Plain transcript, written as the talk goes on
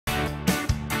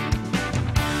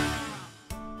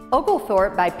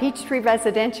Oglethorpe by Peachtree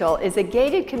Residential is a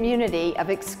gated community of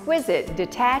exquisite,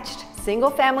 detached,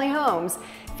 single-family homes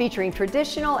featuring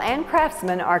traditional and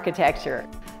craftsman architecture.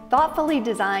 Thoughtfully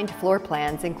designed floor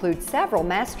plans include several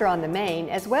master on the main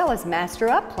as well as master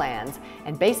up plans,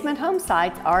 and basement home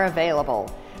sites are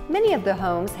available. Many of the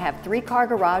homes have 3-car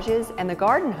garages, and the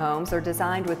garden homes are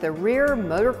designed with a rear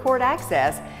motor court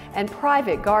access and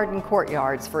private garden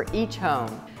courtyards for each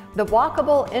home. The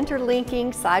walkable,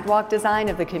 interlinking sidewalk design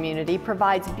of the community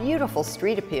provides beautiful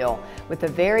street appeal with the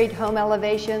varied home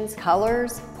elevations,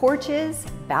 colors, porches,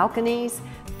 balconies,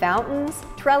 fountains,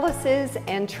 trellises,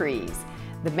 and trees.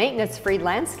 The maintenance-free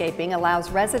landscaping allows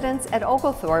residents at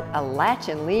Oglethorpe a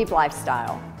latch-and-leave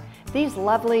lifestyle. These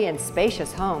lovely and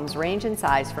spacious homes range in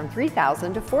size from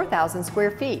 3,000 to 4,000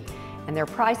 square feet, and they're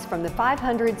priced from the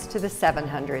 500s to the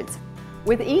 700s.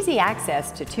 With easy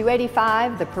access to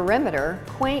 285, the Perimeter,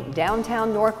 quaint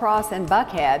downtown Norcross, and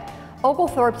Buckhead,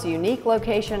 Oglethorpe's unique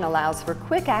location allows for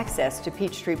quick access to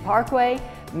Peachtree Parkway,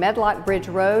 Medlock Bridge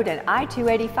Road, and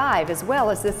I-285, as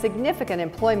well as the significant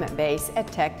employment base at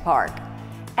Tech Park.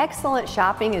 Excellent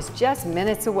shopping is just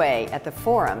minutes away at the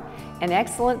Forum, and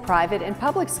excellent private and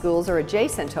public schools are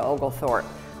adjacent to Oglethorpe.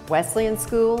 Wesleyan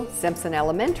School, Simpson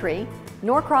Elementary,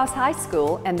 Norcross High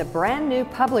School, and the brand new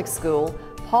public school,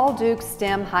 Paul Duke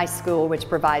STEM High School, which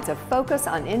provides a focus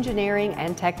on engineering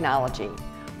and technology.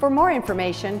 For more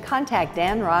information, contact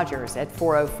Dan Rogers at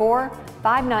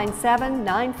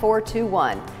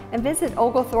 404-597-9421 and visit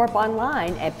Oglethorpe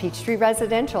online at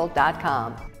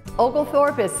peachtreeresidential.com.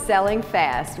 Oglethorpe is selling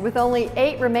fast with only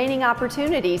 8 remaining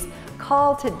opportunities.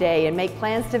 Call today and make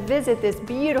plans to visit this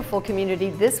beautiful community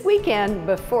this weekend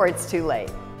before it's too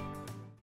late.